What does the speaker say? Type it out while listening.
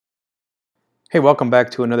Hey, welcome back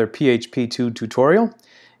to another PHP 2 tutorial.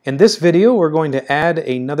 In this video, we're going to add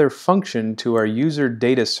another function to our user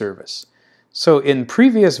data service. So in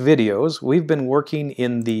previous videos, we've been working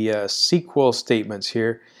in the SQL statements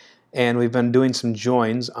here, and we've been doing some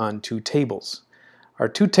joins on two tables. Our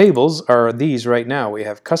two tables are these right now. We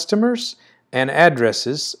have customers and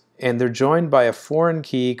addresses, and they're joined by a foreign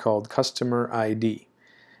key called customer ID.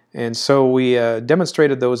 And so we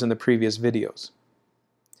demonstrated those in the previous videos.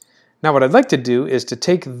 Now what I'd like to do is to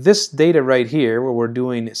take this data right here where we're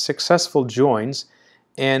doing successful joins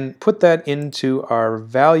and put that into our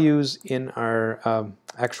values in our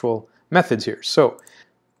actual methods here. So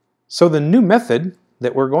the new method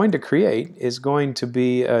that we're going to create is going to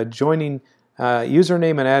be joining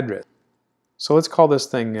username and address. So let's call this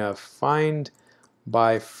thing find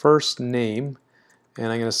by first name, and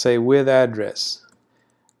I'm going to say with address.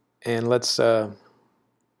 And let's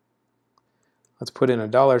put in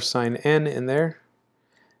a $n in there.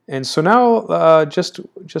 And so now, just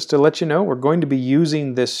to let you know, we're going to be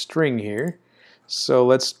using this string here. So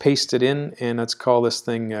let's paste it in, and let's call this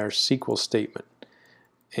thing our SQL statement.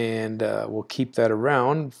 And we'll keep that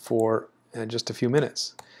around for just a few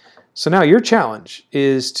minutes. So now your challenge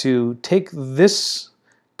is to take this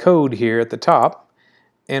code here at the top,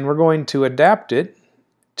 and we're going to adapt it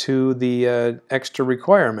to the extra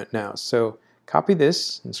requirement now. So copy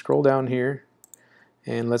this and scroll down here,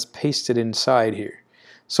 and let's paste it inside here.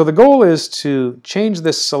 So the goal is to change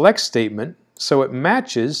this select statement so it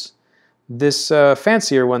matches this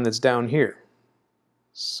fancier one that's down here.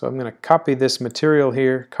 So I'm going to copy this material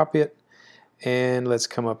here, copy it, and let's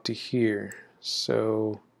come up to here.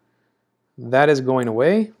 So that is going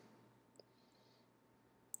away.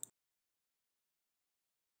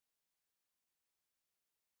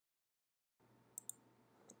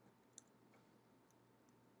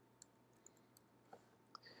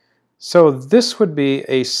 So this would be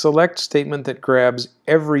a select statement that grabs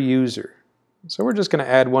every user. So we're just going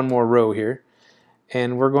to add one more row here,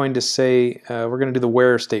 and we're going to say, we're going to do the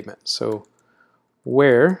where statement. So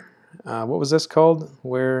where, what was this called?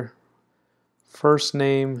 Where first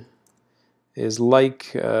name is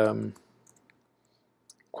like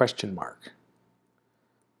question mark.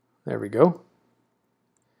 There we go.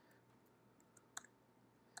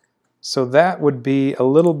 So that would be a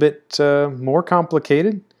little bit more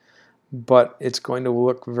complicated, but it's going to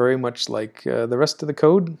look very much like the rest of the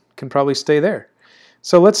code can probably stay there.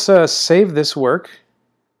 So let's save this work,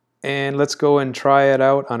 and let's go and try it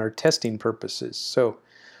out on our testing purposes. So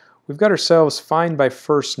we've got ourselves find by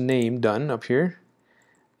first name done up here,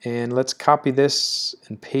 and let's copy this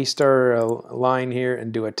and paste our line here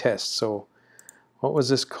and do a test. So what was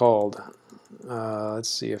this called? Let's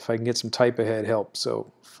see if I can get some type ahead help.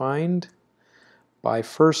 So find by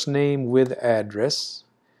first name with address.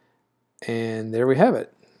 And there we have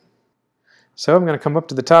it. So I'm going to come up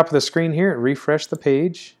to the top of the screen here and refresh the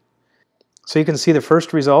page. So you can see the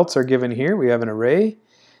first results are given here. We have an array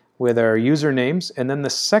with our usernames, and then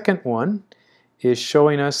the second one is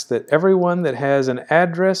showing us that everyone that has an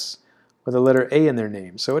address with a letter A in their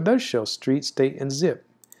name. So it does show street, state, and zip.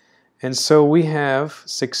 And so we have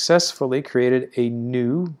successfully created a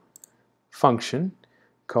new function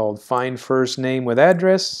called find first name with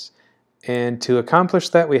address. And to accomplish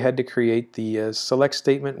that, we had to create the select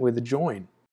statement with a join.